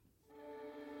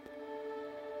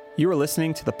You are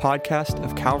listening to the podcast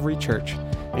of Calvary Church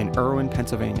in Irwin,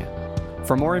 Pennsylvania.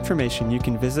 For more information, you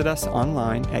can visit us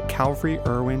online at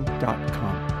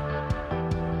calvaryirwin.com.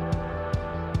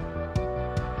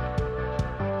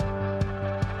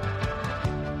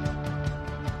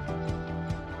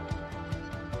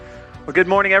 Well, good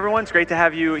morning, everyone. It's great to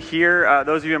have you here.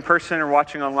 Those of you in person or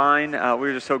watching online,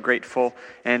 we're just so grateful.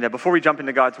 And before we jump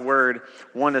into God's Word,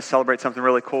 I wanted to celebrate something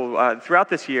really cool. Throughout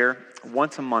this year,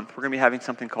 once a month, we're going to be having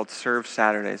something called Serve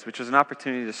Saturdays, which is an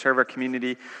opportunity to serve our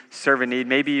community, serve a need.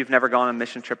 Maybe you've never gone on a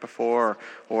mission trip before,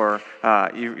 or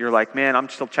you're like, man, I'm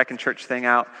still checking church thing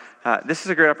out. This is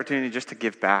a great opportunity just to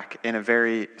give back in a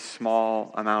very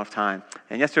small amount of time.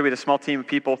 And yesterday we had a small team of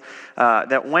people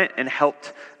that went and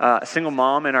helped a single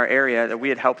mom in our area that we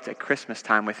had helped at Christmas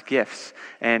time with gifts.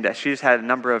 And she just had a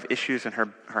number of issues in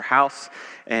her house,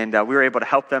 and we were able to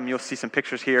help them. You'll see some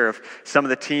pictures here of some of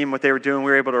the team, what they were doing. We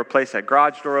were able to replace that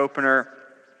garage door opener,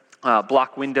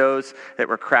 block windows that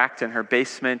were cracked in her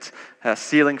basement, a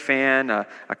ceiling fan, a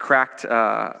cracked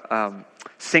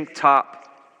sink top,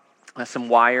 some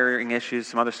wiring issues,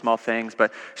 some other small things,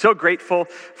 but so grateful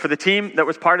for the team that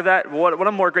was part of that. What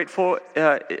I'm more grateful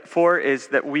for is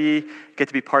that we get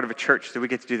to be part of a church, that we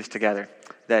get to do this together.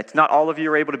 That not all of you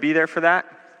are able to be there for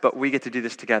that, but we get to do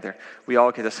this together. We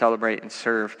all get to celebrate and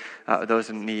serve those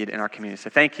in need in our community.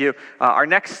 So thank you. Our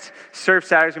next Serve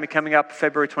Saturday is going to be coming up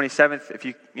February 27th. If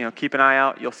you keep an eye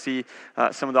out, you'll see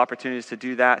some of the opportunities to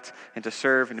do that and to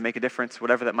serve and to make a difference,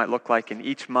 whatever that might look like. And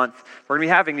each month, we're going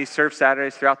to be having these Serve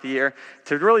Saturdays throughout the year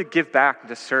to really give back and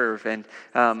to serve. And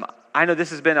I know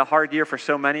this has been a hard year for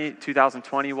so many,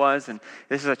 2020 was, and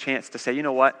this is a chance to say, you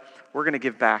know what? We're going to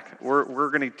give back. We're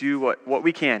going to do what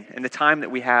we can in the time that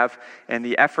we have and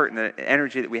the effort and the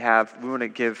energy that we have. We want to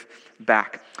give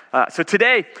back. So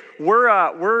today,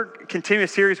 we're continuing a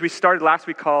series we started last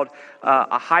week called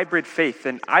A Hybrid Faith.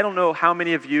 And I don't know how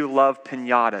many of you love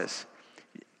piñatas.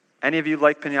 Any of you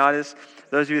like piñatas?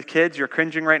 Those of you with kids, you're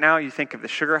cringing right now. You think of the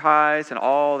sugar highs and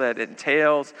all that it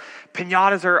entails.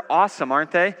 Piñatas are awesome,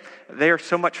 aren't they? They are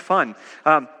so much fun.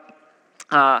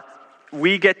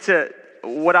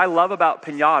 What I love about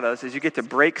piñatas is you get to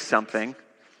break something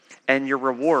and your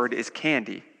reward is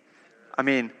candy. I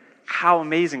mean, how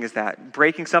amazing is that?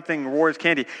 Breaking something, reward is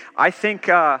candy. I think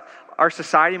our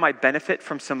society might benefit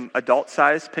from some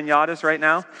adult-sized piñatas right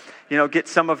now. Get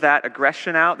some of that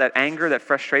aggression out, that anger, that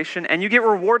frustration, and you get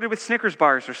rewarded with Snickers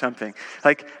bars or something.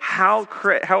 Like, how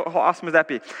awesome would that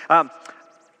be?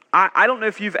 I don't know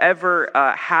if you've ever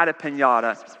had a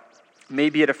piñata,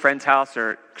 maybe at a friend's house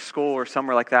or school or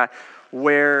somewhere like that,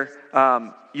 where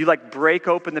you break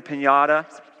open the piñata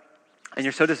and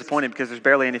you're so disappointed because there's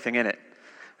barely anything in it.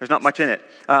 There's not much in it.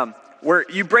 Where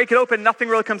you break it open, nothing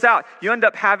really comes out. You end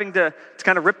up having to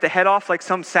kind of rip the head off like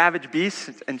some savage beast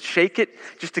and shake it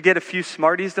just to get a few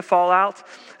Smarties to fall out.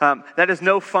 That is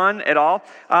no fun at all.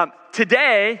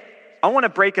 Today, I want to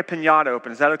break a piñata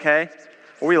open. Is that okay?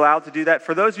 Are we allowed to do that?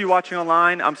 For those of you watching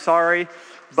online, I'm sorry,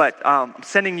 but I'm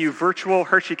sending you virtual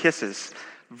Hershey Kisses.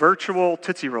 Virtual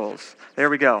Tootsie Rolls. There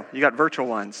we go. You got virtual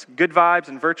ones. Good vibes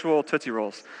and virtual Tootsie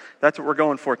Rolls. That's what we're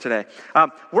going for today.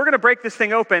 We're going to break this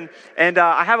thing open, and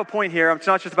I have a point here. It's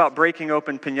not just about breaking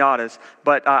open piñatas,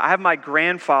 but I have my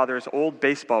grandfather's old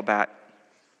baseball bat.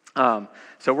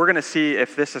 So we're going to see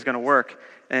if this is going to work.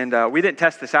 And we didn't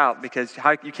test this out because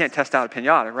you can't test out a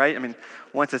piñata, right? I mean,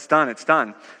 once it's done, it's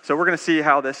done. So we're going to see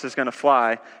how this is going to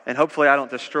fly, and hopefully I don't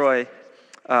destroy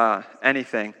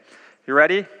anything. You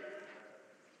ready?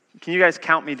 Can you guys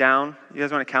count me down? You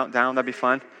guys want to count down? That'd be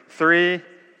fun. 3, 2,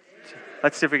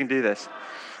 let's see if we can do this.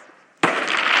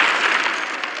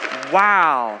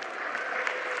 Wow.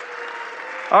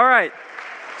 All right.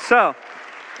 So,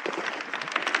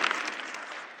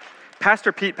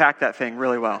 Pastor Pete packed that thing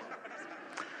really well.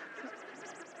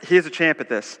 He is a champ at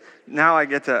this. Now I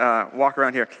get to walk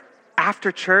around here.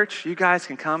 After church, you guys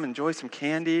can come enjoy some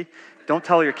candy. Don't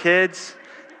tell your kids.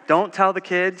 Don't tell the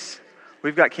kids.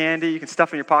 We've got candy. You can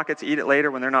stuff in your pockets, eat it later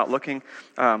when they're not looking.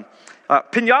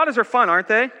 Piñatas are fun, aren't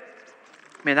they?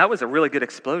 Man, that was a really good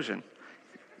explosion.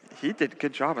 He did a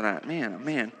good job of that. Man, oh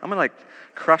man. I'm going to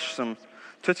crush some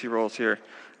Tootsie Rolls here.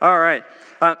 All right.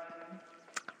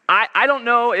 I don't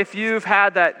know if you've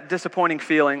had that disappointing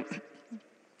feeling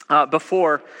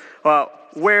before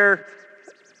where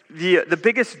the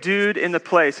biggest dude in the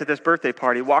place at this birthday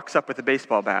party walks up with a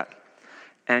baseball bat.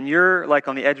 And you're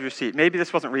on the edge of your seat. Maybe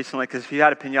this wasn't recently, because if you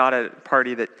had a piñata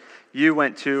party that you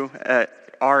went to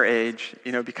at our age,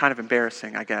 it'd be kind of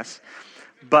embarrassing, I guess.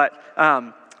 But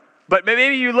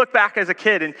maybe you look back as a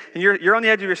kid and you're on the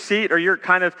edge of your seat, or you're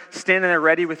kind of standing there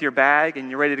ready with your bag and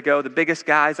you're ready to go. The biggest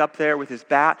guy's up there with his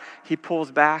bat. He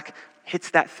pulls back,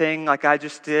 hits that thing like I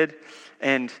just did,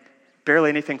 and barely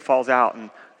anything falls out. And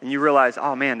you realize,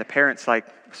 oh man, the parents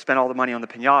spent all the money on the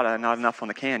piñata and not enough on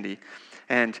the candy.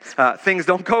 And things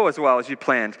don't go as well as you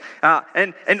planned.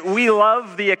 And we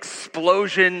love the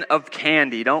explosion of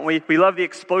candy, don't we? We love the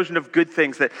explosion of good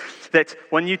things that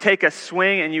when you take a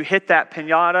swing and you hit that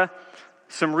piñata,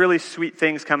 some really sweet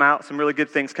things come out, some really good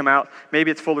things come out.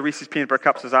 Maybe it's full of Reese's peanut butter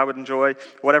cups, as I would enjoy,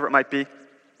 whatever it might be.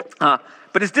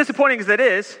 But as disappointing as it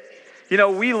is,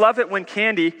 we love it when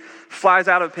candy flies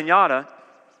out of a piñata,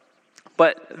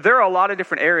 but there are a lot of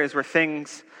different areas where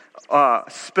things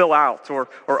spill out or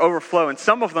overflow, and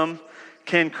some of them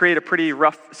can create a pretty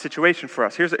rough situation for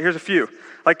us. Here's a few.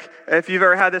 Like if you've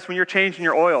ever had this when you're changing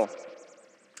your oil,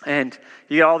 and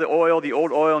you get all the oil, the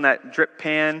old oil in that drip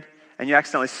pan, and you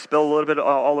accidentally spill a little bit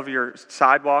all over your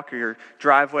sidewalk or your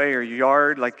driveway or your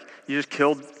yard, like you just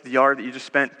killed the yard that you just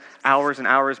spent hours and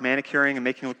hours manicuring and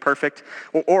making look perfect.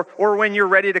 Or when you're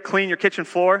ready to clean your kitchen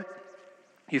floor,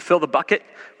 you fill the bucket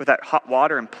with that hot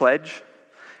water and pledge,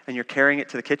 and you're carrying it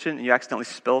to the kitchen, and you accidentally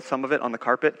spill some of it on the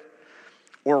carpet.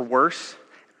 Or worse,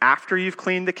 after you've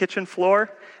cleaned the kitchen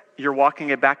floor, you're walking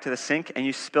it back to the sink, and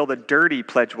you spill the dirty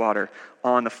pledge water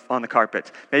on the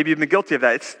carpet. Maybe you've been guilty of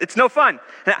that. It's no fun.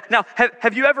 Now,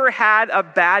 have you ever had a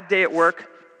bad day at work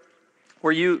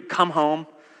where you come home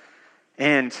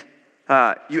and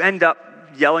you end up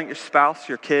yelling at your spouse,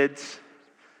 your kids,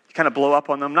 you kind of blow up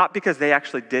on them, not because they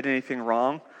actually did anything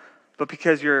wrong, but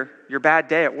because your bad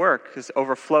day at work is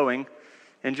overflowing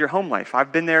into your home life.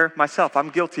 I've been there myself. I'm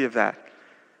guilty of that.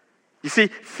 You see,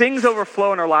 things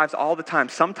overflow in our lives all the time.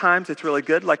 Sometimes it's really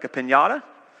good, like a piñata,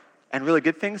 and really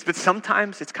good things, but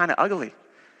sometimes it's kind of ugly.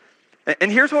 And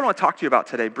here's what I want to talk to you about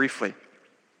today briefly.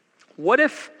 What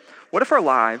if our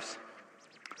lives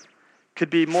could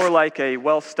be more like a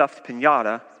well-stuffed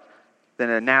piñata than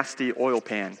a nasty oil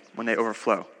pan when they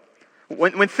overflow?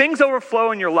 When things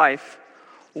overflow in your life,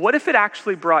 what if it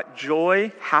actually brought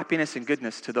joy, happiness, and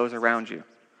goodness to those around you?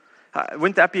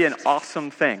 Wouldn't that be an awesome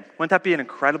thing? Wouldn't that be an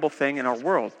incredible thing in our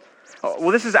world?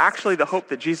 Well, this is actually the hope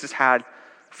that Jesus had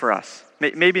for us.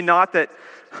 Maybe not that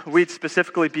we'd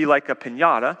specifically be like a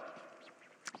piñata,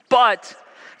 but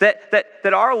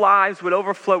that our lives would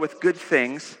overflow with good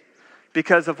things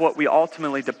because of what we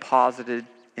ultimately deposited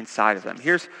inside of them.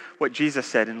 Here's what Jesus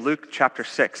said in Luke chapter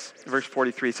 6, verse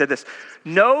 43. He said this,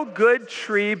 "No good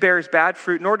tree bears bad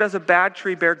fruit, nor does a bad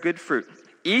tree bear good fruit.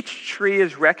 Each tree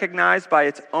is recognized by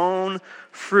its own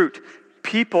fruit.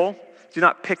 People do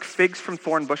not pick figs from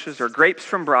thorn bushes or grapes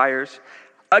from briars.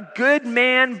 A good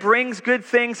man brings good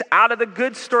things out of the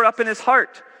good stored up in his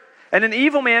heart. And an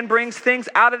evil man brings things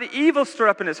out of the evil stored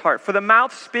up in his heart. For the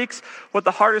mouth speaks what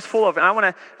the heart is full of." And I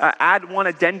want to add one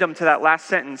addendum to that last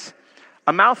sentence.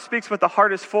 A mouth speaks what the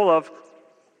heart is full of,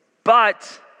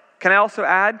 but can I also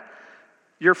add,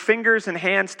 your fingers and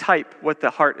hands type what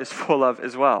the heart is full of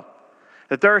as well.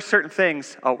 That there are certain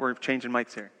things, we're changing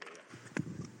mics here.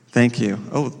 Thank you.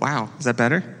 Oh, wow, is that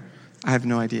better? I have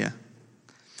no idea.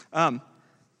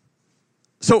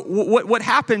 So what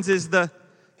happens is the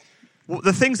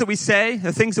things that we say,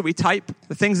 the things that we type,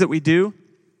 the things that we do,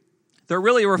 they're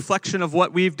really a reflection of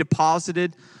what we've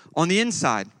deposited on the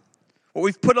inside, what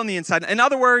we've put on the inside. In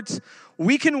other words,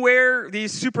 we can wear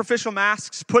these superficial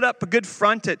masks, put up a good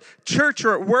front at church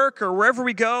or at work or wherever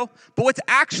we go, but what's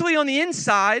actually on the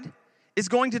inside is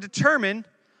going to determine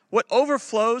what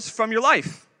overflows from your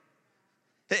life.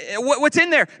 What's in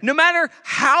there, no matter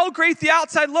how great the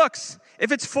outside looks,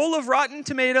 if it's full of rotten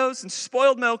tomatoes and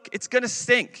spoiled milk, it's going to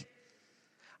stink.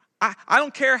 I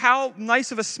don't care how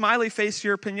nice of a smiley face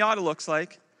your piñata looks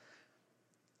like.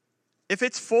 If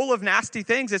it's full of nasty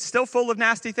things, it's still full of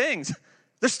nasty things.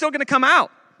 They're still going to come out.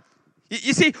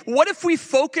 You see, what if we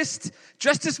focused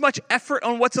just as much effort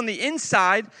on what's on the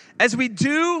inside as we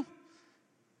do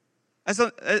as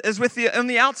on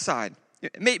the outside?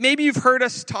 Maybe you've heard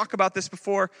us talk about this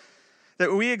before,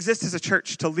 that we exist as a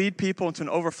church to lead people into an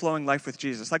overflowing life with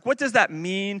Jesus. Like, what does that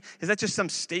mean? Is that just some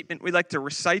statement we like to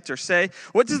recite or say?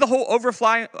 What does the whole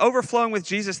overflowing with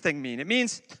Jesus thing mean? It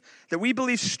means that we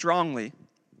believe strongly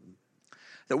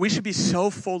that we should be so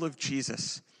full of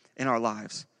Jesus in our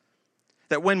lives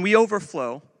that when we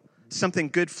overflow, something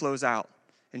good flows out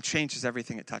and changes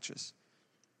everything it touches.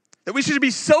 That we should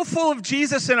be so full of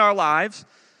Jesus in our lives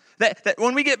that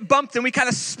when we get bumped and we kind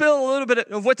of spill a little bit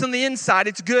of what's on the inside,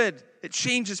 it's good. It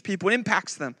changes people. It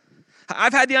impacts them.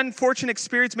 I've had the unfortunate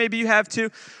experience, maybe you have too,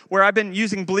 where I've been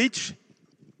using bleach.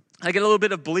 I get a little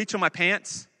bit of bleach on my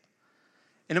pants.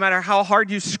 And no matter how hard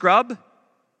you scrub,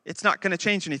 it's not going to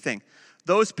change anything.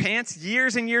 Those pants,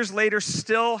 years and years later,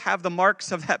 still have the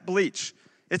marks of that bleach.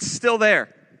 It's still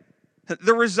there.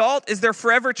 The result is they're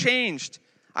forever changed.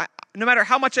 No matter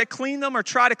how much I clean them or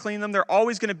try to clean them, they're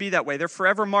always going to be that way. They're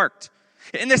forever marked.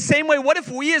 In the same way, what if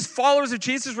we as followers of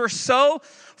Jesus were so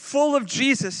full of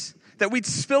Jesus that we'd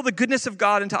spill the goodness of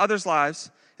God into others'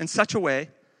 lives in such a way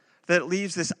that it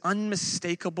leaves this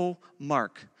unmistakable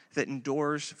mark that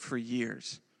endures for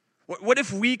years? What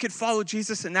if we could follow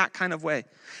Jesus in that kind of way?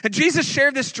 And Jesus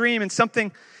shared this dream in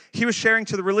something he was sharing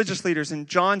to the religious leaders in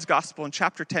John's gospel in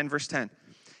chapter 10, verse 10.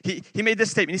 He made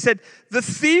this statement. He said, "The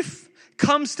thief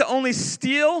comes to only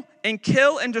steal and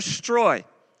kill and destroy."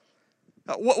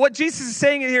 What Jesus is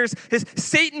saying here is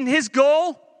Satan, his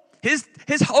goal, his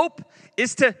hope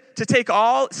is to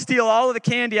steal all of the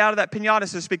candy out of that piñata,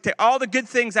 so to speak, take all the good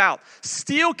things out,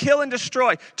 steal, kill, and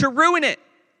destroy, to ruin it.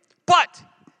 But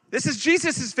this is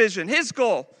Jesus' vision, his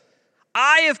goal.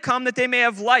 I have come that they may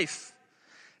have life.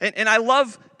 And I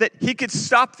love that he could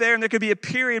stop there and there could be a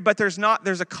period, but there's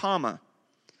a comma.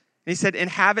 And he said, and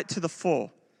have it to the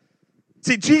full.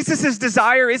 See, Jesus'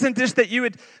 desire isn't just that you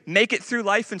would make it through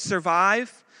life and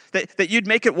survive, that you'd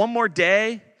make it one more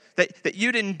day, that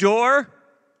you'd endure.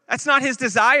 That's not his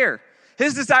desire.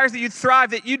 His desire is that you'd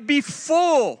thrive, that you'd be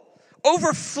full,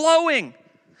 overflowing.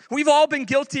 We've all been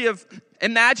guilty of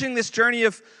imagining this journey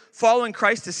of following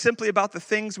Christ is simply about the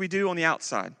things we do on the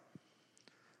outside.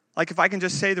 Like if I can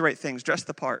just say the right things, dress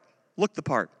the part, look the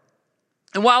part.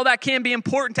 And while that can be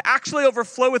important to actually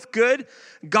overflow with good,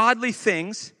 godly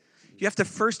things, you have to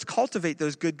first cultivate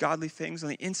those good, godly things on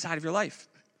the inside of your life.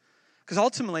 Because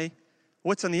ultimately,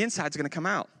 what's on the inside is going to come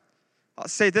out. I'll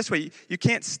say it this way. You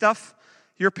can't stuff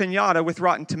your piñata with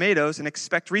rotten tomatoes and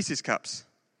expect Reese's Cups.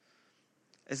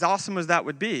 As awesome as that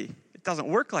would be, it doesn't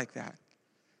work like that.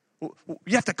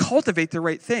 You have to cultivate the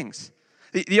right things.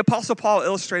 The Apostle Paul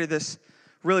illustrated this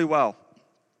really well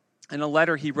in a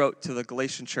letter he wrote to the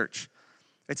Galatian church.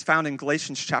 It's found in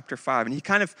Galatians chapter 5. And he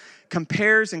kind of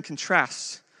compares and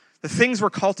contrasts the things we're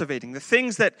cultivating, the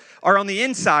things that are on the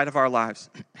inside of our lives.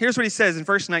 Here's what he says in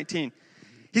verse 19.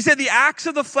 He said, the acts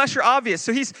of the flesh are obvious.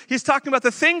 So he's talking about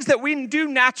the things that we do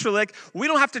naturally. Like we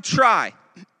don't have to try.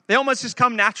 They almost just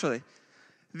come naturally.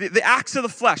 The acts of the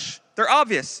flesh, they're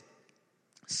obvious.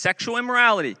 Sexual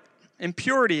immorality,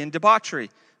 impurity and debauchery,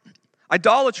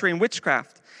 idolatry and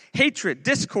witchcraft, hatred,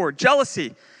 discord,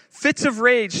 jealousy, fits of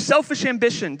rage, selfish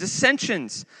ambition,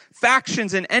 dissensions,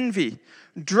 factions and envy,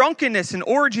 drunkenness and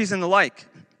orgies and the like.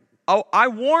 I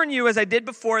warn you, as I did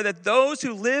before, that those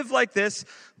who live like this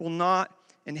will not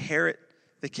inherit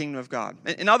the kingdom of God.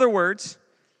 In other words,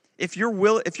 if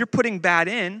you're putting bad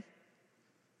in,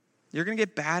 you're going to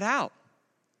get bad out.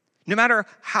 No matter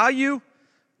how you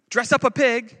dress up a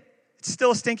pig, it's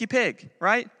still a stinky pig,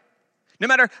 right? No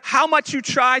matter how much you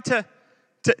try to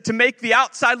make the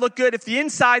outside look good, if the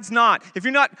inside's not, if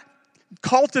you're not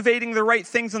cultivating the right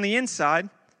things on the inside,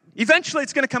 eventually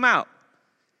it's going to come out.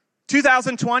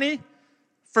 2020,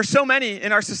 for so many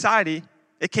in our society,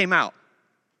 it came out.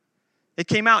 It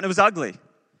came out and it was ugly.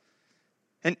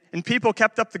 And people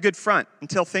kept up the good front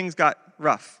until things got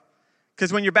rough.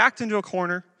 Because when you're backed into a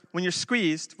corner, when you're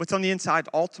squeezed, what's on the inside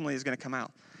ultimately is going to come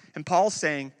out. And Paul's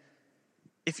saying,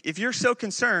 if you're so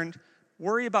concerned,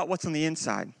 worry about what's on the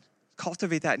inside.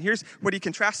 Cultivate that. And here's what he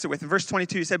contrasts it with. In verse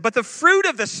 22, he said, but the fruit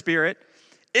of the Spirit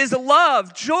is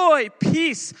love, joy,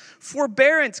 peace,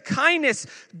 forbearance, kindness,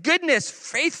 goodness,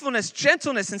 faithfulness,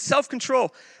 gentleness, and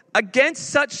self-control. Against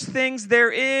such things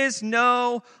there is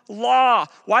no law.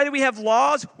 Why do we have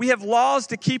laws? We have laws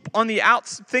to keep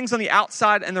things on the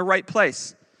outside in the right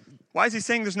place. Why is he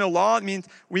saying there's no law? It means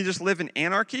we just live in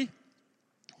anarchy?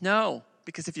 No,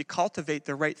 because if you cultivate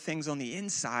the right things on the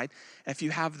inside, if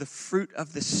you have the fruit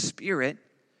of the Spirit,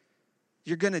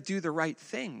 you're going to do the right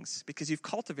things because you've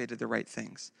cultivated the right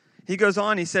things. He goes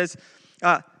on, he says,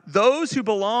 those who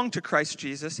belong to Christ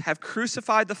Jesus have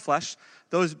crucified the flesh,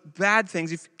 those bad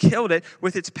things, you've killed it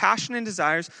with its passion and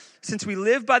desires. Since we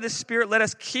live by the Spirit, let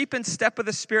us keep in step with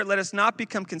the Spirit. Let us not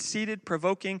become conceited,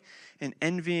 provoking, and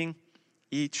envying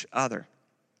each other.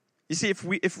 You see,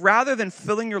 if rather than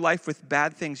filling your life with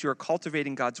bad things, you are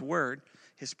cultivating God's word,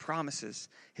 his promises,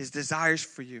 his desires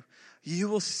for you, you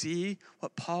will see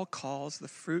what Paul calls the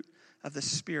fruit of the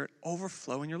Spirit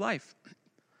overflow in your life.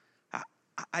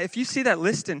 If you see that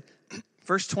list in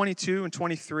verse 22 and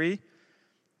 23,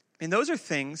 those are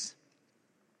things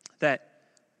that,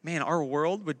 our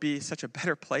world would be such a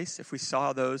better place if we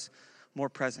saw those more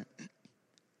present.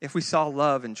 If we saw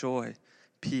love and joy,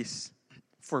 peace,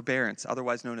 forbearance,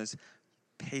 otherwise known as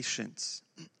patience,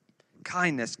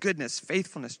 kindness, goodness,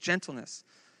 faithfulness, gentleness,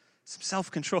 some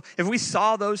self-control. If we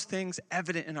saw those things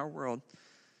evident in our world,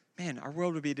 our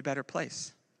world would be a better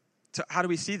place. So how do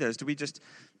we see those? Do we just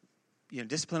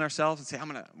discipline ourselves and say, I'm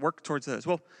going to work towards those.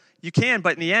 Well, you can,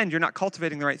 but in the end, you're not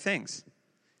cultivating the right things.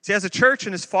 See, as a church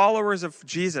and as followers of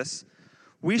Jesus,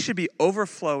 we should be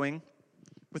overflowing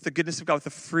with the goodness of God, with the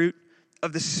fruit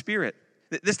of the Spirit.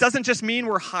 This doesn't just mean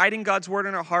we're hiding God's word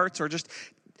in our hearts or just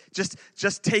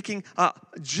taking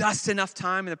just enough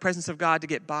time in the presence of God to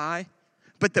get by,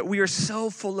 but that we are so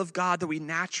full of God that we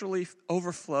naturally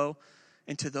overflow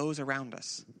into those around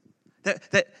us.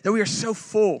 That we are so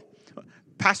full.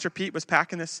 Pastor Pete was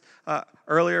packing this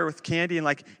earlier with candy,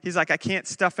 and he's like, I can't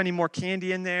stuff any more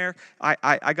candy in there.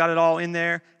 I got it all in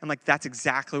there. I'm like, that's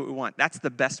exactly what we want. That's the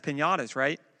best piñatas,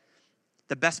 right?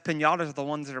 The best piñatas are the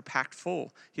ones that are packed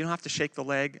full. You don't have to shake the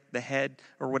leg, the head,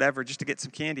 or whatever just to get some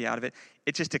candy out of it.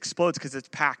 It just explodes because it's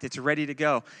packed. It's ready to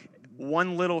go.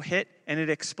 One little hit, and it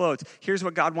explodes. Here's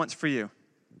what God wants for you.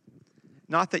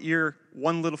 Not that you're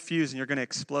one little fuse and you're going to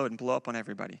explode and blow up on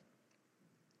everybody.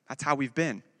 That's how we've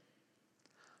been.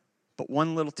 But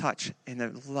one little touch, and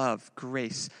the love,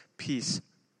 grace, peace,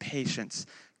 patience,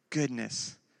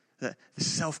 goodness, the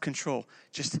self-control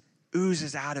just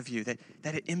oozes out of you, that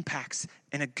it impacts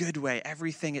in a good way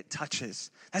everything it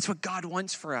touches. That's what God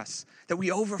wants for us, that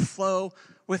we overflow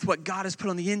with what God has put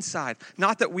on the inside.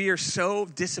 Not that we are so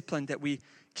disciplined that we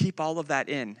keep all of that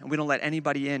in and we don't let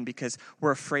anybody in because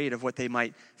we're afraid of what they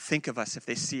might think of us if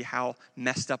they see how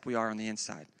messed up we are on the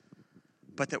inside.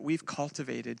 But that we've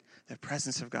cultivated the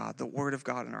presence of God, the word of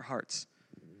God in our hearts.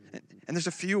 And there's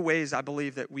a few ways I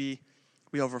believe that we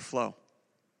overflow.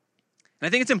 And I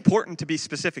think it's important to be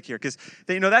specific here because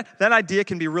that idea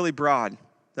can be really broad,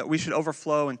 that we should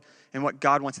overflow in what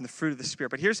God wants in the fruit of the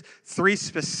Spirit. But here's 3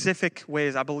 specific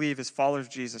ways I believe as followers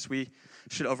of Jesus we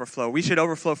should overflow. We should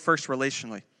overflow first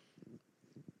relationally.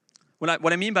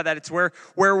 What I mean by that, it's where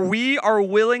we are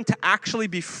willing to actually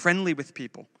be friendly with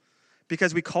people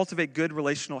because we cultivate good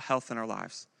relational health in our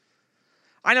lives.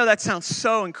 I know that sounds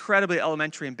so incredibly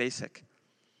elementary and basic,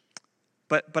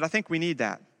 but I think we need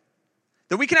that.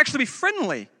 That we can actually be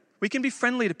friendly. We can be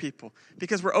friendly to people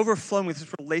because we're overflowing with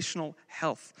this relational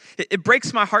health. It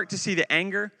breaks my heart to see the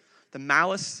anger, the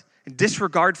malice, and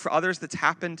disregard for others that's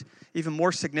happened even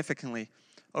more significantly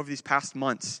over these past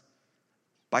months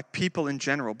by people in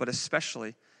general, but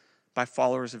especially by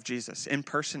followers of Jesus, in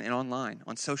person and online,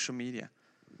 on social media.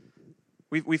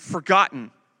 We've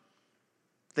forgotten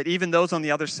that even those on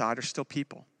the other side are still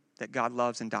people that God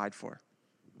loves and died for.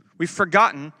 We've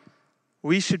forgotten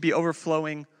we should be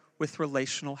overflowing with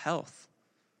relational health.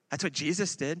 That's what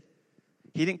Jesus did.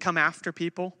 He didn't come after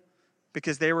people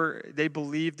because they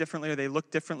believed differently or they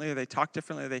looked differently or they talked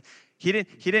differently. He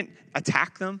didn't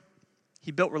attack them.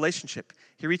 He built relationship.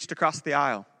 He reached across the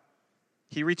aisle.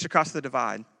 He reached across the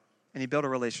divide and he built a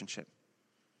relationship.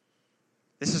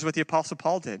 This is what the Apostle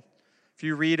Paul did. If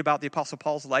you read about the Apostle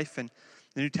Paul's life in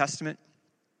the New Testament,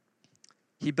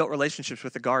 he built relationships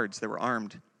with the guards that were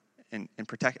armed and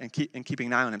keeping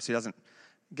an eye on him so he doesn't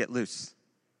get loose.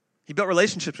 He built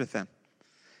relationships with them.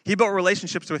 He built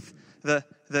relationships with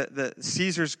the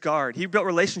Caesar's guard. He built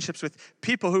relationships with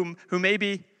people who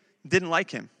maybe didn't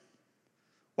like him.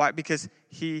 Why? Because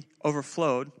he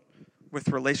overflowed with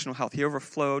relational health. He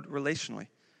overflowed relationally.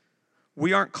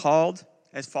 We aren't called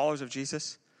as followers of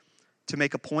Jesus to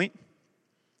make a point,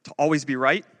 to always be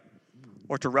right,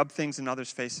 or to rub things in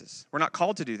others' faces. We're not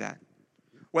called to do that.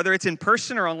 Whether it's in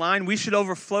person or online, we should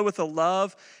overflow with the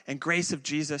love and grace of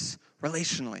Jesus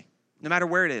relationally, no matter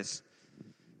where it is.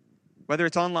 Whether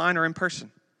it's online or in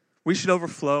person, we should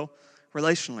overflow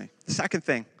relationally. The second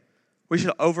thing, we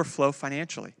should overflow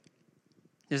financially.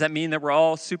 Does that mean that we're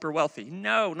all super wealthy?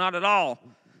 No, not at all.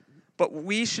 But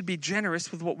we should be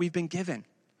generous with what we've been given,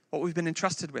 what we've been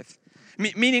entrusted with.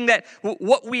 Meaning that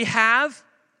what we have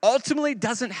ultimately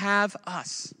doesn't have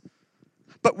us,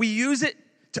 but we use it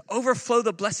to overflow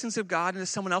the blessings of God into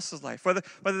someone else's life.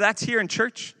 Whether that's here in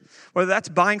church, whether that's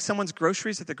buying someone's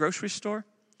groceries at the grocery store,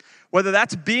 whether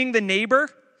that's being the neighbor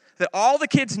that all the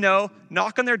kids know,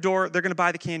 knock on their door, they're going to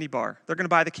buy the candy bar, they're going to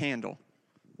buy the candle,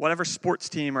 whatever sports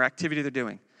team or activity they're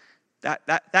doing.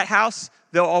 That house,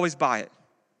 they'll always buy it.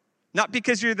 Not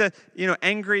because you're the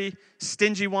angry,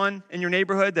 stingy one in your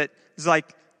neighborhood that is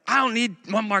like, I don't need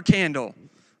one more candle.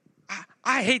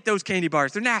 I hate those candy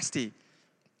bars. They're nasty.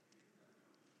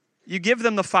 You give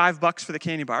them the $5 for the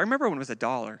candy bar. I remember when it was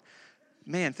 $1.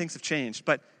 Man, things have changed.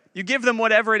 But you give them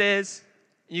whatever it is,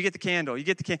 and you get the candle. You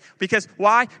get the candle. Because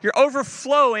why? You're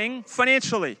overflowing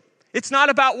financially. It's not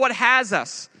about what has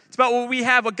us. It's about what we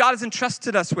have, what God has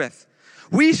entrusted us with.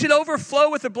 We should overflow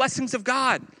with the blessings of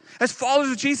God. As followers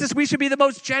of Jesus, we should be the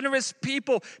most generous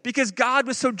people because God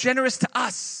was so generous to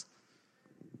us.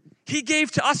 He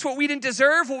gave to us what we didn't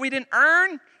deserve, what we didn't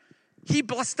earn, He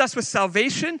blessed us with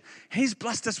salvation, and he's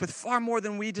blessed us with far more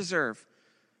than we deserve.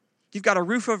 You've got a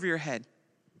roof over your head,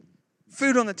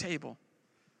 food on the table.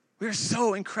 We are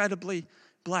so incredibly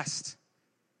blessed.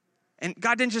 And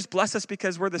God didn't just bless us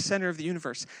because we're the center of the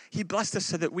universe. He blessed us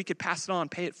so that we could pass it on,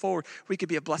 pay it forward. We could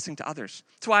be a blessing to others.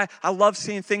 That's why I love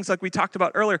seeing things like we talked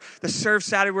about earlier, the Serve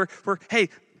Saturday where hey,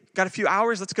 got a few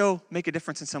hours, let's go make a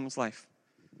difference in someone's life.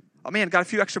 Oh man, got a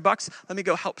few extra bucks, let me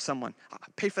go help someone.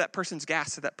 Pay for that person's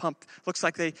gas at that pump. Looks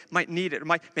like they might need it.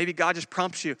 Or maybe God just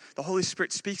prompts you. The Holy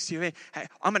Spirit speaks to you. Hey,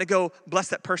 I'm going to go bless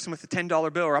that person with a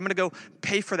 $10 bill. Or I'm going to go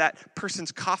pay for that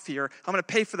person's coffee. Or I'm going to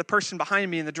pay for the person behind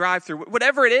me in the drive-thru.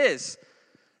 Whatever it is,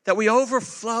 that we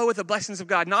overflow with the blessings of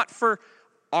God. Not for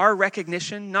our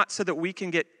recognition, not so that we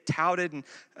can get touted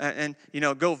and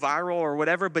go viral or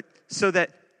whatever, but so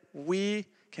that we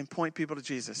can point people to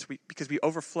Jesus because we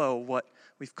overflow what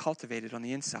we've cultivated on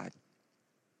the inside.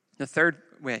 The third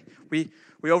way, we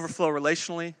overflow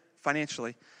relationally,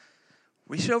 financially.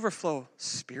 We should overflow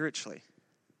spiritually.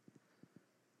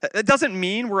 That doesn't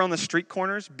mean we're on the street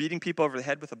corners beating people over the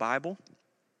head with a Bible,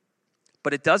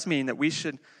 but it does mean that we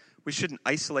shouldn't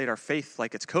isolate our faith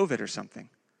like it's COVID or something.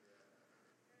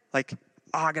 Like,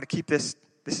 I got to keep this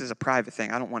is a private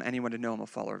thing. I don't want anyone to know I'm a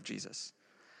follower of Jesus.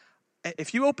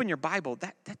 If you open your Bible,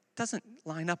 that doesn't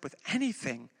line up with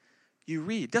anything you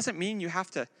read. Doesn't mean you have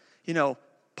to,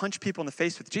 punch people in the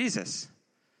face with Jesus.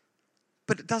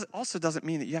 But it also doesn't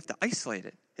mean that you have to isolate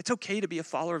it. It's okay to be a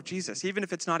follower of Jesus, even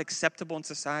if it's not acceptable in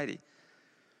society.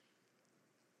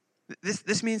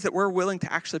 This means that we're willing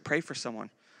to actually pray for someone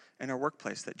in our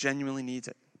workplace that genuinely needs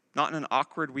it. Not in an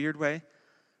awkward, weird way,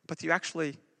 but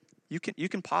you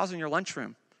can pause in your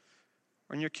lunchroom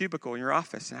or in your cubicle, in your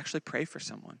office, and actually pray for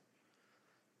someone.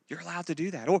 You're allowed to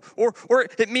do that. Or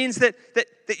it means that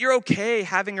you're okay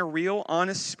having a real,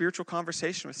 honest, spiritual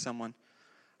conversation with someone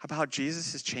about how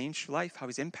Jesus has changed your life, how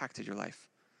he's impacted your life.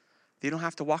 You don't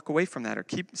have to walk away from that or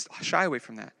shy away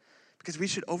from that, because we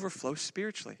should overflow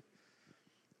spiritually.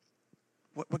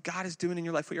 What God is doing in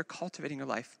your life, what you're cultivating in your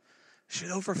life,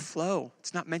 should overflow.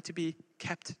 It's not meant to be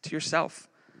kept to yourself.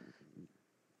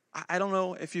 I don't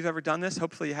know if you've ever done this.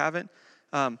 Hopefully you haven't.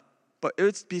 But it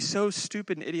would be so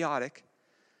stupid and idiotic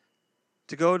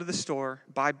to go to the store,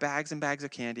 buy bags and bags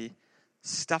of candy,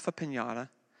 stuff a piñata,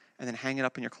 and then hang it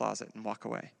up in your closet and walk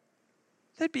away.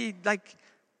 That'd be like,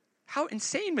 how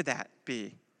insane would that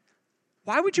be?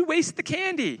 Why would you waste the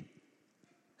candy?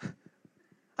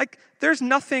 Like, there's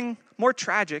nothing more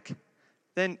tragic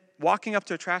than walking up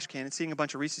to a trash can and seeing a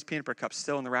bunch of Reese's peanut butter cups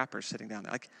still in the wrappers sitting down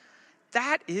there. Like,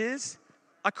 that is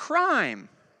a crime.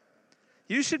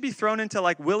 You should be thrown into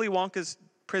like Willy Wonka's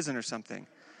prison or something.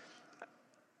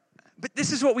 But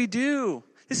this is what we do.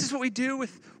 This is what we do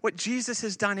with what Jesus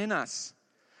has done in us.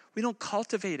 We don't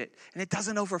cultivate it, and it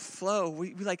doesn't overflow.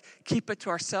 We like keep it to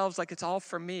ourselves like it's all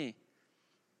for me.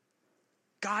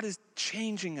 God is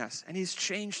changing us, and he's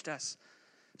changed us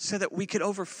so that we could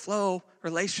overflow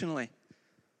relationally.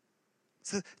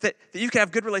 So that you can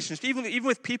have good relationships, even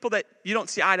with people that you don't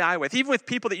see eye to eye with, even with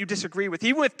people that you disagree with,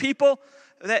 even with people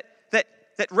that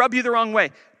rub you the wrong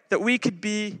way, that we could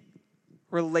be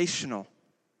relational.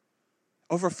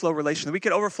 Overflow relationally. We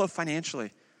could overflow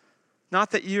financially.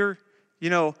 Not that you're,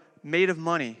 made of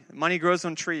money. Money grows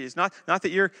on trees. Not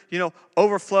that you're,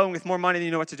 overflowing with more money than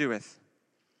you know what to do with.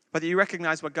 But that you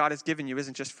recognize what God has given you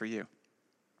isn't just for you.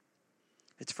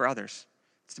 It's for others.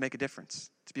 It's to make a difference.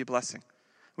 To be a blessing.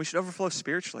 We should overflow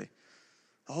spiritually.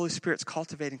 The Holy Spirit's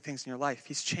cultivating things in your life.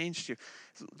 He's changed you.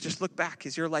 Just look back.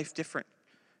 Is your life different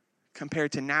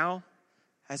compared to now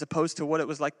as opposed to what it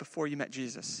was like before you met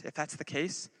Jesus? If that's the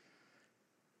case,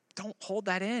 don't hold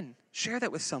that in. Share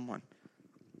that with someone.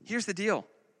 Here's the deal.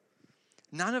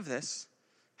 None of this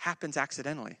happens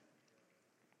accidentally.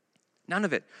 None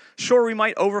of it. Sure, we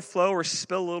might overflow or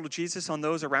spill a little Jesus on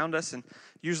those around us in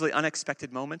usually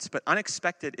unexpected moments, but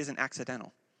unexpected isn't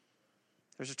accidental.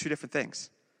 Those are two different things.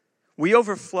 We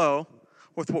overflow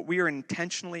with what we are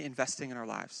intentionally investing in our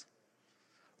lives.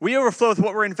 We overflow with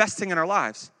what we're investing in our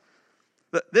lives.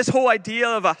 This whole idea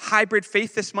of a hybrid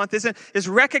faith this month is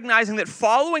recognizing that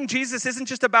following Jesus isn't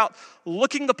just about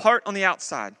looking the part on the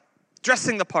outside,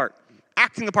 dressing the part,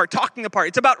 acting the part, talking the part.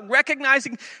 It's about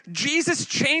recognizing Jesus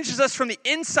changes us from the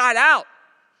inside out.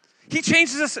 He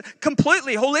changes us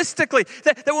completely, holistically.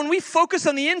 That when we focus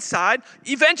on the inside,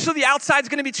 eventually the outside is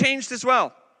going to be changed as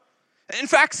well. In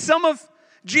fact, some of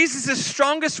Jesus'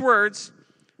 strongest words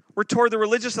were toward the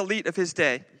religious elite of his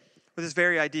day with this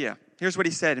very idea. Here's what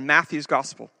he said in Matthew's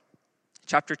Gospel,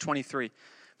 chapter 23,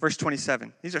 verse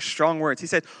 27. These are strong words. He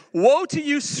said, "Woe to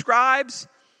you, scribes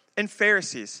and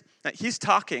Pharisees." Now, he's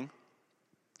talking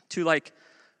to like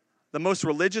the most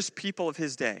religious people of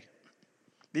his day.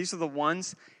 These are the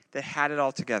ones that had it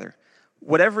all together.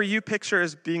 Whatever you picture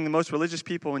as being the most religious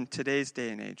people in today's day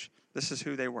and age, this is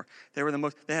who they were. They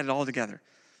had it all together.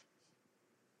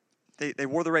 They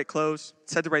wore the right clothes,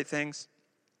 said the right things,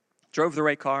 drove the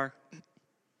right car.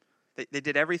 They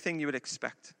did everything you would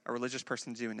expect a religious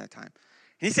person to do in that time.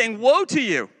 And he's saying, woe to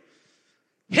you,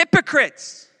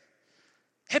 hypocrites.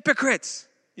 Hypocrites.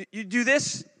 You do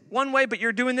this one way, but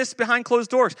you're doing this behind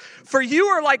closed doors. For you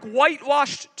are like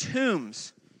whitewashed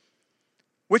tombs,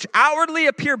 which outwardly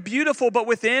appear beautiful, but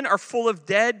within are full of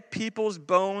dead people's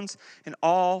bones and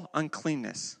all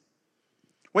uncleanness.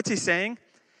 What's he saying?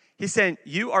 He's saying,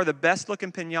 you are the best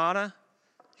looking piñata.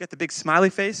 You got the big smiley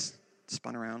face.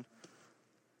 Spun around.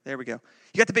 There we go.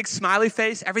 You got the big smiley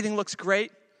face. Everything looks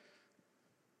great.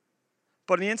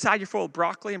 But on the inside, you're full of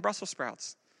broccoli and Brussels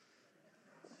sprouts.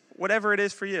 Whatever it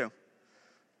is for you.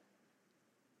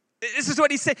 This is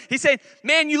what he's saying. He's saying,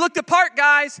 man, you look the part,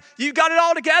 guys. You got it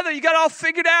all together. You got it all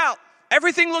figured out.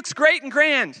 Everything looks great and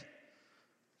grand.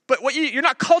 But you're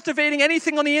not cultivating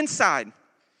anything on the inside.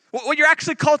 What you're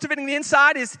actually cultivating on the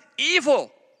inside is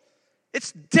evil.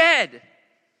 It's dead.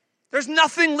 There's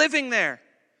nothing living there.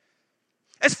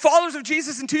 As followers of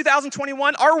Jesus in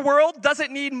 2021, our world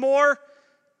doesn't need more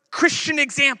Christian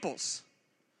examples.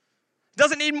 It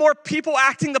doesn't need more people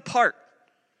acting the part.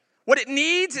 What it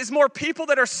needs is more people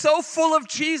that are so full of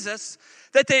Jesus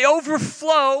that they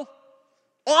overflow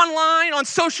online, on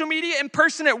social media, in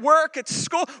person, at work, at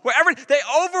school, wherever. They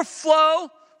overflow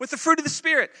with the fruit of the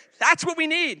Spirit. That's what we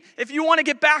need. If you want to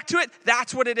get back to it,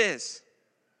 that's what it is.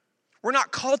 We're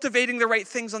not cultivating the right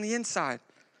things on the inside.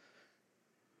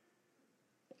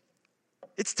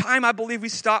 It's time, I believe, we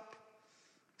stop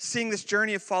seeing this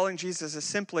journey of following Jesus as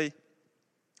simply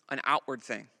an outward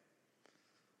thing.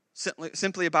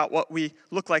 Simply about what we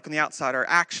look like on the outside, our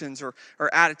actions or our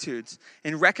attitudes,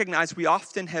 and recognize we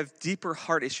often have deeper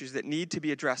heart issues that need to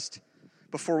be addressed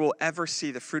before we'll ever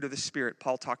see the fruit of the Spirit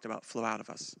Paul talked about flow out of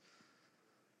us.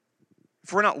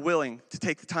 If we're not willing to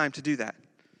take the time to do that.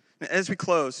 As we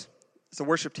close, as the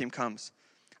worship team comes,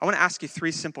 I want to ask you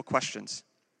 3 simple questions.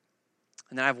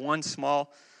 And then I have one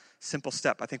small, simple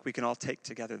step I think we can all take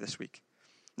together this week.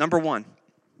 Number 1,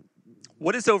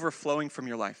 what is overflowing from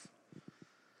your life?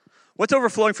 What's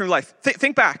overflowing from your life?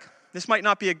 Think back. This might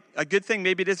not be a good thing.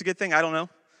 Maybe it is a good thing. I don't know.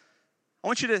 I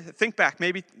want you to think back,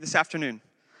 maybe this afternoon.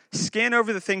 Scan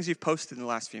over the things you've posted in the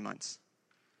last few months.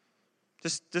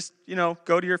 Just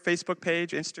go to your Facebook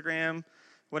page, Instagram,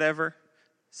 whatever.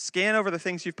 Scan over the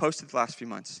things you've posted the last few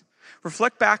months.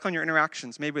 Reflect back on your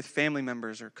interactions, maybe with family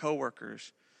members or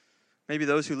coworkers, maybe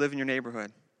those who live in your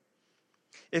neighborhood.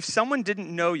 If someone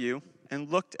didn't know you and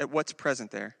looked at what's present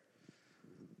there,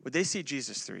 would they see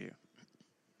Jesus through you?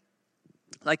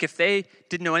 Like if they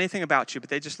didn't know anything about you,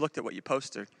 but they just looked at what you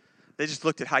posted, they just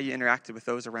looked at how you interacted with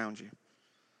those around you,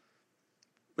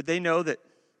 would they know that,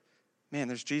 man,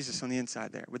 there's Jesus on the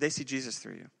inside there? Would they see Jesus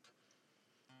through you?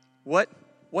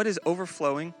 What is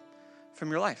overflowing from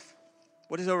your life?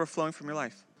 What is overflowing from your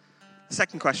life?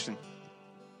 Second question,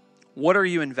 what are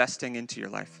you investing into your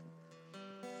life?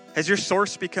 Has your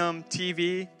source become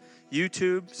TV,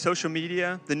 YouTube, social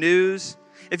media, the news?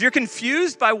 If you're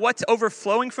confused by what's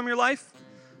overflowing from your life,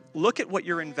 look at what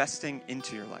you're investing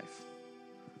into your life.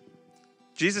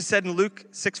 Jesus said in Luke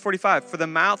 6:45, for the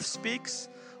mouth speaks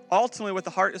ultimately what the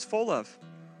heart is full of.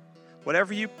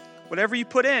 Whatever you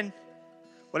put in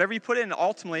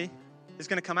ultimately is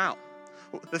going to come out.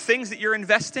 The things that you're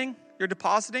investing, you're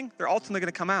depositing, they're ultimately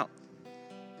going to come out.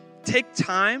 Take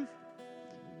time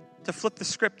to flip the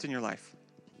script in your life.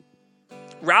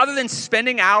 Rather than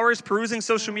spending hours perusing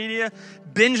social media,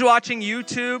 binge watching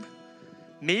YouTube,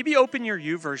 maybe open your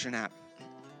YouVersion app.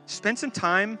 Spend some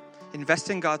time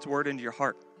investing God's word into your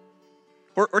heart.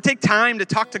 Or take time to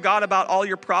talk to God about all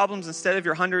your problems instead of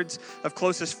your hundreds of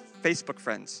closest Facebook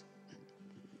friends.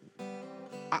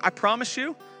 I promise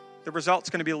you, the result's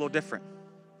going to be a little different.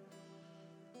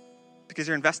 Because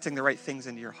you're investing the right things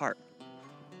into your heart.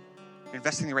 You're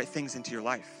investing the right things into your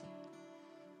life.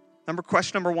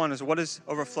 Question number 1 is, what is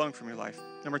overflowing from your life?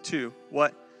 Number 2,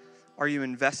 what are you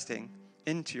investing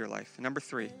into your life? And number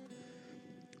 3,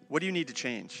 what do you need to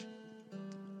change?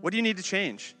 What do you need to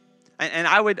change? And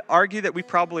I would argue that we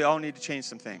probably all need to change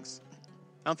some things.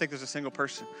 I don't think there's a single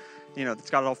person, that's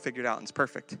got it all figured out and it's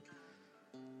perfect.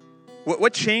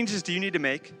 What changes do you need to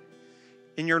make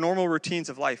in your normal routines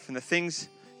of life and the things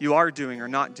you are doing or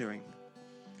not doing?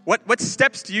 What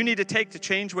steps do you need to take to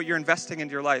change what you're investing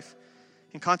into your life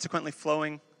and consequently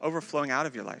overflowing out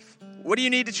of your life? What do you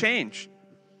need to change?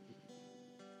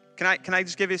 Can I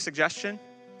just give you a suggestion?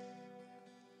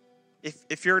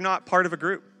 If you're not part of a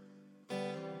group,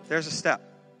 There's a step.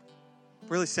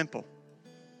 Really simple.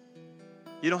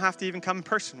 You don't have to even come in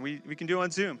person. We can do it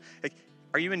on Zoom. Like,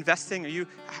 are you investing? Are you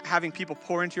having people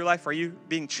pour into your life? Are you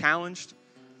being challenged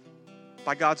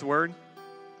by God's word?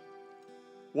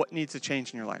 What needs to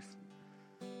change in your life?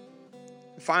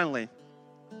 And finally,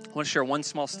 I want to share one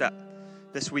small step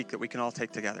this week that we can all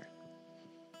take together.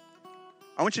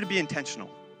 I want you to be intentional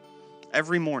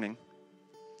every morning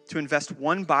to invest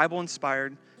one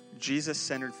Bible-inspired,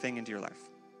 Jesus-centered thing into your life.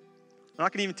 I'm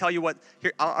not going to even tell you what.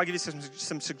 Here, I'll give you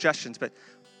some suggestions, but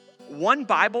one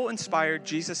Bible-inspired,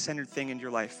 Jesus-centered thing into your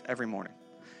life every morning.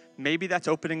 Maybe that's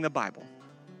opening the Bible,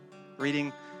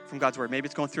 reading from God's word. Maybe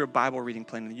it's going through a Bible reading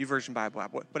plan in the YouVersion Bible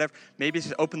app, whatever. Maybe it's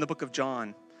just open the book of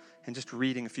John and just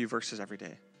reading a few verses every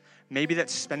day. Maybe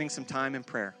that's spending some time in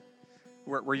prayer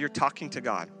where you're talking to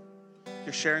God.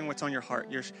 You're sharing what's on your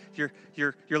heart.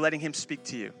 You're letting him speak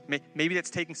to you. Maybe that's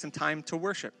taking some time to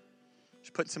worship.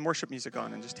 Just putting some worship music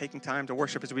on and just taking time to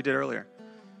worship as we did earlier.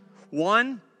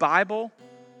 One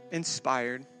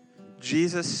Bible-inspired,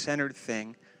 Jesus-centered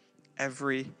thing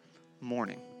every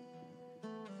morning.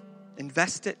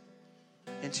 Invest it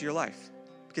into your life.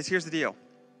 Because here's the deal.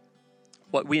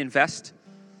 What we invest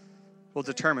will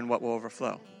determine what will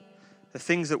overflow. The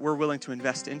things that we're willing to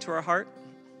invest into our heart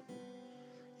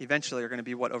eventually are going to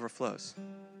be what overflows.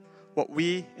 What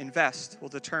we invest will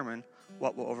determine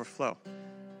what will overflow.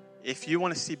 If you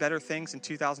want to see better things in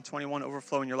 2021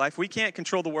 overflow in your life, we can't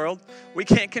control the world. We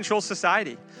can't control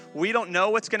society. We don't know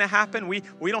what's going to happen. We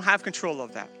don't have control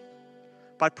of that.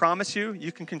 But I promise you,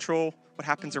 you can control what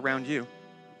happens around you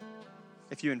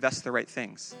if you invest the right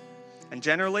things. And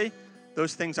generally,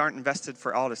 those things aren't invested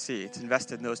for all to see. It's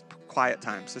invested in those quiet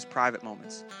times, those private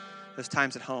moments, those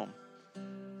times at home.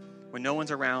 When no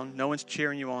one's around, no one's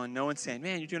cheering you on, no one's saying,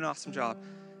 man, you're doing an awesome job.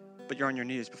 But you're on your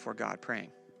knees before God praying.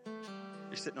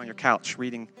 You're sitting on your couch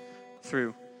reading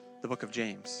through the book of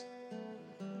James.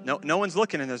 No one's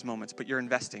looking in those moments, but you're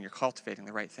investing. You're cultivating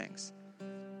the right things.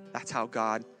 That's how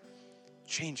God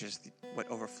changes what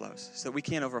overflows. So that we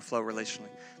can't overflow relationally.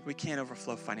 We can't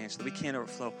overflow financially. We can't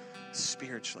overflow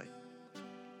spiritually.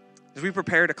 As we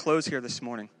prepare to close here this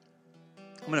morning,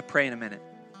 I'm going to pray in a minute.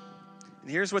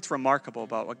 And here's what's remarkable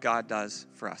about what God does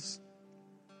for us.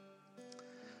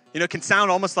 You know, it can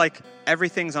sound almost like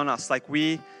everything's on us. Like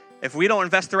if we don't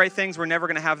invest the right things, we're never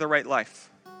going to have the right life.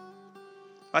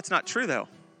 That's not true, though.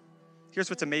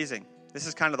 Here's what's amazing. This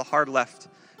is kind of the hard left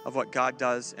of what God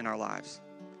does in our lives.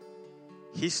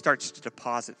 He starts to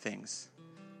deposit things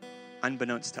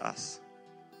unbeknownst to us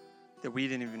that we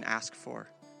didn't even ask for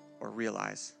or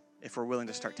realize if we're willing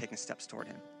to start taking steps toward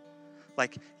him.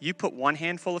 Like, you put one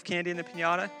handful of candy in the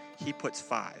piñata, he puts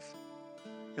 5.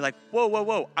 You're like,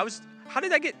 whoa. How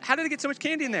did I get so much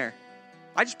candy in there?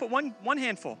 I just put one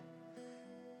handful.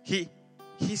 He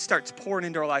starts pouring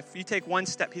into our life. If you take one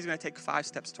step, he's going to take 5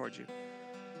 steps towards you.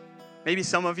 Maybe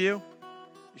some of you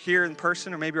here in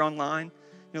person or maybe you're online.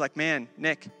 You're like, man,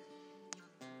 Nick,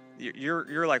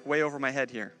 you're like way over my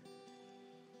head here.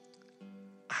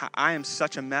 I am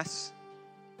such a mess.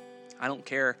 I don't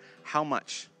care how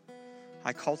much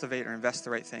I cultivate or invest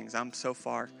the right things. I'm so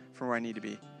far from where I need to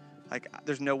be. Like,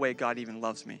 there's no way God even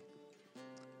loves me.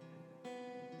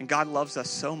 And God loves us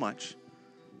so much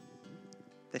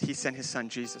that he sent his son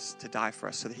Jesus to die for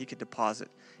us so that he could deposit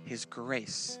his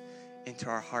grace into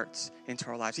our hearts, into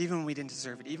our lives. Even when we didn't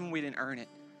deserve it, even when we didn't earn it,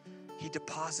 he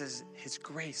deposits his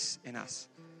grace in us.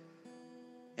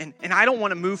 And I don't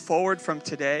want to move forward from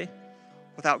today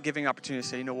without giving opportunity to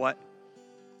say, you know what?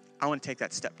 I want to take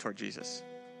that step toward Jesus.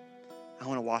 I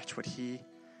want to watch what he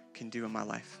can do in my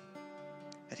life.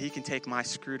 That he can take my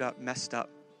screwed up, messed up,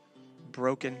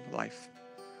 broken life,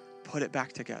 put it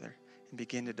back together, and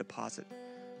begin to deposit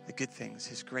the good things,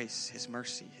 his grace, his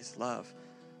mercy, his love,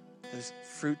 those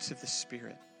fruits of the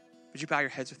Spirit. Would you bow your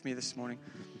heads with me this morning?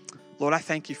 Lord, I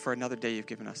thank you for another day you've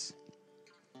given us.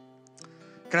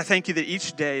 God, I thank you that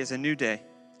each day is a new day,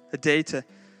 a day to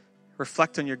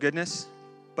reflect on your goodness,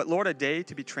 but Lord, a day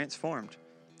to be transformed,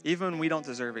 even when we don't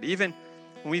deserve it, even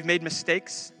when we've made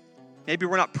mistakes. Maybe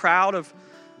we're not proud of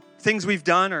things we've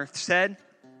done or said,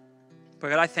 but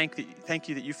God, I thank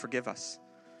you that you forgive us.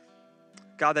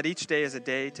 God, that each day is a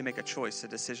day to make a choice, a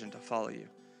decision to follow you.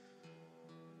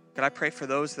 God, I pray for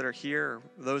those that are here or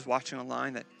those watching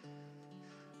online that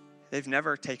they've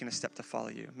never taken a step to follow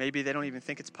you. Maybe they don't even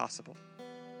think it's possible.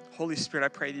 Holy Spirit, I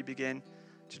pray that you begin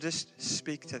to just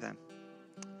speak to them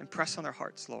and press on their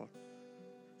hearts, Lord.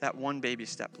 That one baby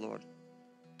step, Lord,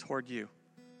 toward you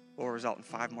will result in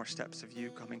 5 more steps of you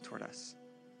coming toward us.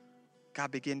 God,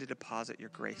 begin to deposit your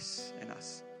grace in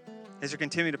us. As you're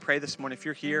continuing to pray this morning, if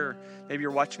you're here, maybe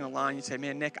you're watching online, you say,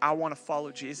 man, Nick, I want to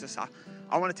follow Jesus.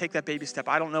 I want to take that baby step.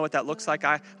 I don't know what that looks like.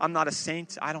 I'm not a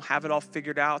saint. I don't have it all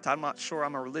figured out. I'm not sure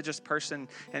I'm a religious person.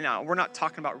 And we're not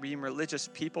talking about being religious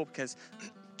people, because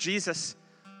Jesus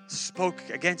spoke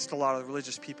against a lot of the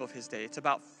religious people of his day. It's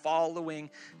about following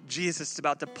Jesus. It's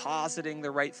about depositing the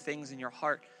right things in your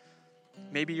heart.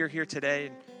 Maybe you're here today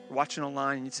and you're watching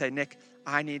online and you say, Nick,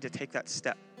 I need to take that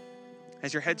step.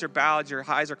 As your heads are bowed, your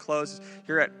eyes are closed,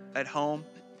 you're at home.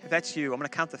 If that's you, I'm going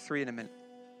to count to 3 in a minute.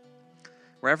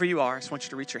 Wherever you are, I just want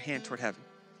you to reach your hand toward heaven.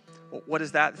 Well, what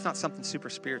is that? It's not something super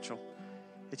spiritual.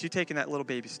 It's you taking that little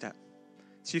baby step.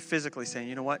 It's you physically saying,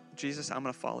 you know what, Jesus, I'm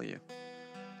going to follow you.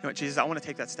 You know what, Jesus, I want to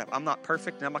take that step. I'm not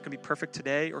perfect, and I'm not going to be perfect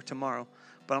today or tomorrow,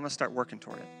 but I'm going to start working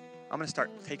toward it. I'm going to start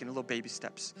taking little baby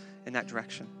steps in that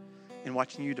direction and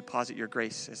watching you deposit your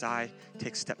grace as I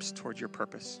take steps toward your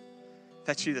purpose. If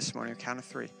that's you this morning, count of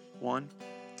 3. 1,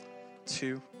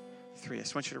 2, 3. I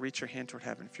just want you to reach your hand toward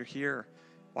heaven. If you're here or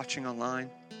watching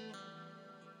online,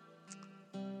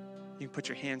 you can put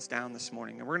your hands down this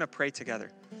morning. And we're going to pray together.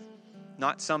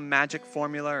 Not some magic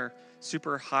formula or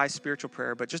super high spiritual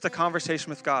prayer, but just a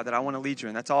conversation with God that I want to lead you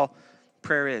in. That's all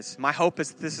prayer is. My hope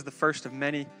is that this is the first of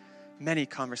many, many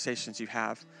conversations you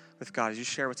have with God as you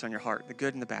share what's on your heart, the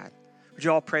good and the bad. Would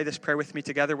you all pray this prayer with me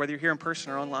together, whether you're here in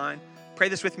person or online? Pray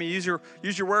this with me. Use your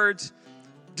words.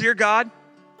 Dear God,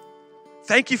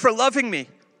 thank you for loving me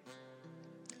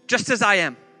just as I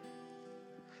am.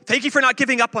 Thank you for not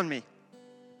giving up on me.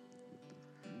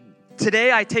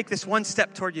 Today I take this one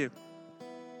step toward you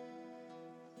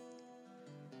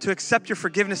to accept your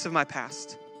forgiveness of my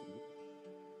past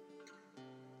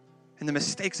and the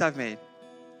mistakes I've made,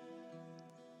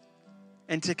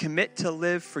 and to commit to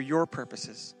live for your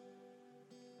purposes.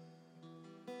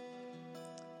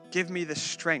 Give me the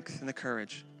strength and the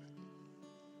courage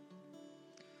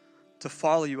to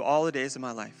follow you all the days of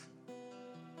my life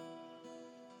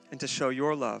and to show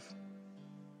your love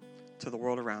to the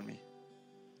world around me.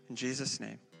 In Jesus'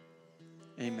 name,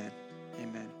 amen.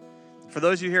 Amen. For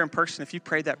those of you here in person, if you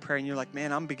prayed that prayer and you're like,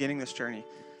 man, I'm beginning this journey,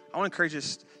 I want to encourage you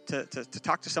to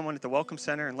talk to someone at the Welcome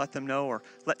Center and let them know, or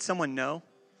let someone know.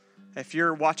 If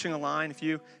you're watching online, if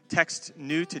you text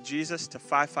new to Jesus to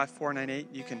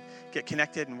 55498, you can get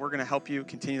connected and we're going to help you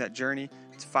continue that journey.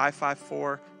 It's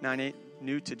 55498,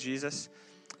 new to Jesus.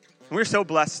 And we're so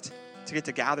blessed to get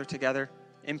to gather together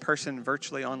in person,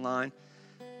 virtually, online.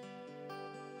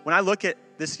 When I look at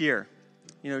this year,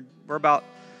 we're about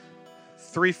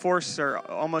 3/4 or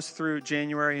almost through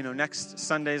January. Next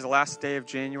Sunday is the last day of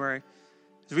January.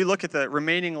 As we look at the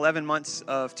remaining 11 months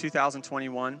of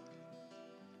 2021,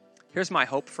 here's my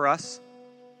hope for us.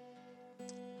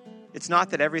 It's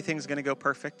not that everything's going to go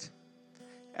perfect.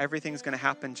 Everything's going to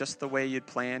happen just the way you'd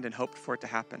planned and hoped for it to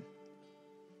happen.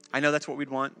 I know that's what we'd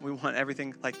want. We want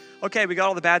everything like, okay, we got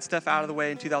all the bad stuff out of the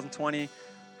way in 2020.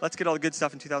 Let's get all the good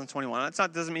stuff in 2021.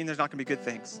 That doesn't mean there's not going to be good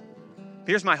things. But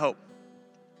here's my hope.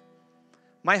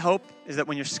 My hope is that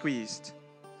when you're squeezed,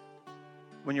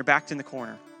 when you're backed in the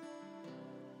corner,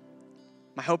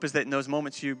 my hope is that in those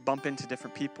moments you bump into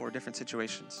different people or different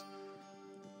situations,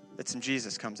 that some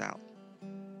Jesus comes out.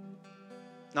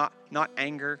 Not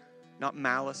anger, not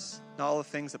malice, not all the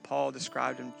things that Paul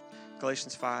described in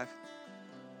Galatians 5,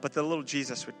 but the little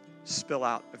Jesus would spill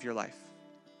out of your life.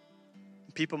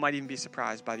 People might even be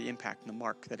surprised by the impact and the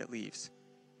mark that it leaves,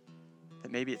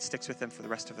 that maybe it sticks with them for the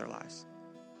rest of their lives.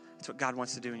 That's what God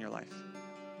wants to do in your life.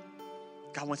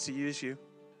 God wants to use you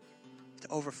to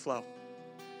overflow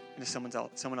into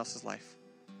someone else's life.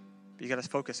 But you got to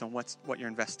focus on what you're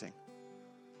investing.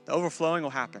 The overflowing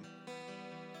will happen.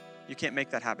 You can't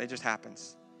make that happen. It just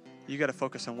happens. You got to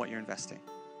focus on what you're investing.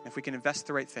 If we can invest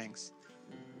the right things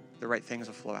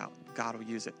will flow out. God will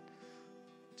use it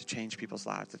to change people's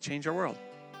lives, to change our world.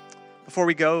 Before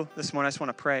we go this morning, I just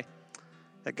want to pray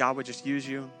that God would just use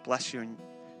you, bless you, and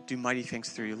do mighty things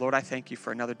through you. Lord, I thank you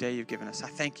for another day you've given us. I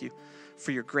thank you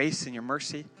for your grace and your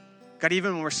mercy. God,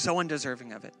 even when we're so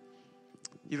undeserving of it,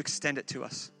 you extend it to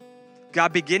us.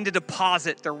 God, begin to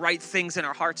deposit the right things in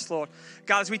our hearts, Lord.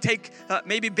 God, as we take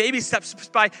maybe baby steps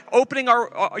by opening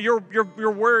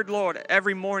your word, Lord,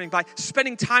 every morning, by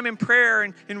spending time in prayer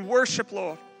and in worship,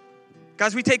 Lord. God,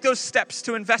 as we take those steps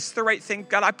to invest the right thing,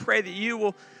 God, I pray that you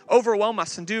will overwhelm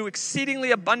us and do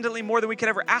exceedingly abundantly more than we could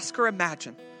ever ask or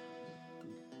imagine.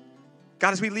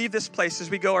 God, as we leave this place, as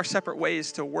we go our separate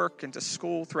ways to work and to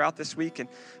school throughout this week and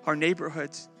our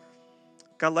neighborhoods,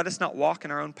 God, let us not walk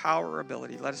in our own power or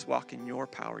ability. Let us walk in your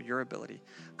power, your ability.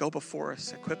 Go before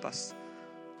us, equip us,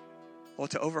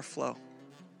 Lord, to overflow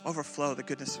the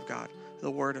goodness of God,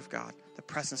 the word of God, the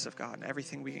presence of God, and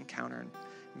everything we encounter and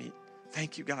meet.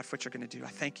 Thank you, God, for what you're going to do. I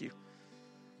thank you,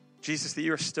 Jesus, that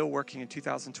you are still working in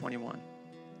 2021,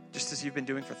 just as you've been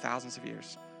doing for thousands of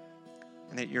years,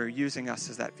 and that you're using us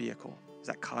as that vehicle, as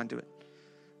that conduit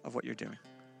of what you're doing.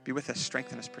 Be with us,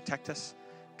 strengthen us, protect us,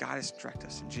 guide us, direct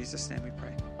us. In Jesus' name we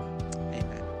pray.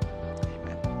 Amen.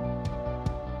 Amen.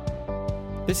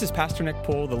 This is Pastor Nick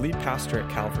Poole, the lead pastor at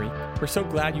Calvary. We're so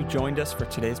glad you joined us for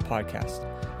today's podcast.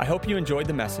 I hope you enjoyed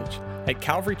the message. At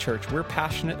Calvary Church, we're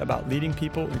passionate about leading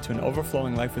people into an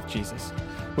overflowing life with Jesus.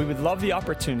 We would love the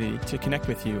opportunity to connect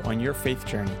with you on your faith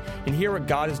journey and hear what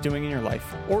God is doing in your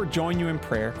life, or join you in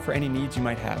prayer for any needs you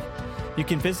might have. You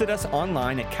can visit us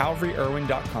online at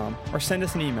calvaryirwin.com or send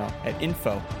us an email at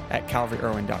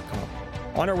info@calvaryirwin.com.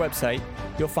 On our website,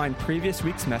 you'll find previous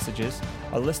week's messages,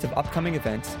 a list of upcoming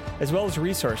events, as well as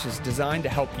resources designed to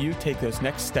help you take those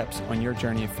next steps on your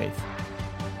journey of faith.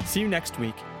 See you next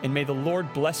week, and may the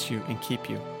Lord bless you and keep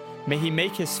you. May he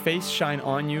make his face shine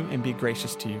on you and be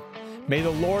gracious to you. May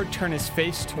the Lord turn his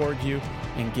face toward you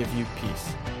and give you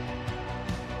peace.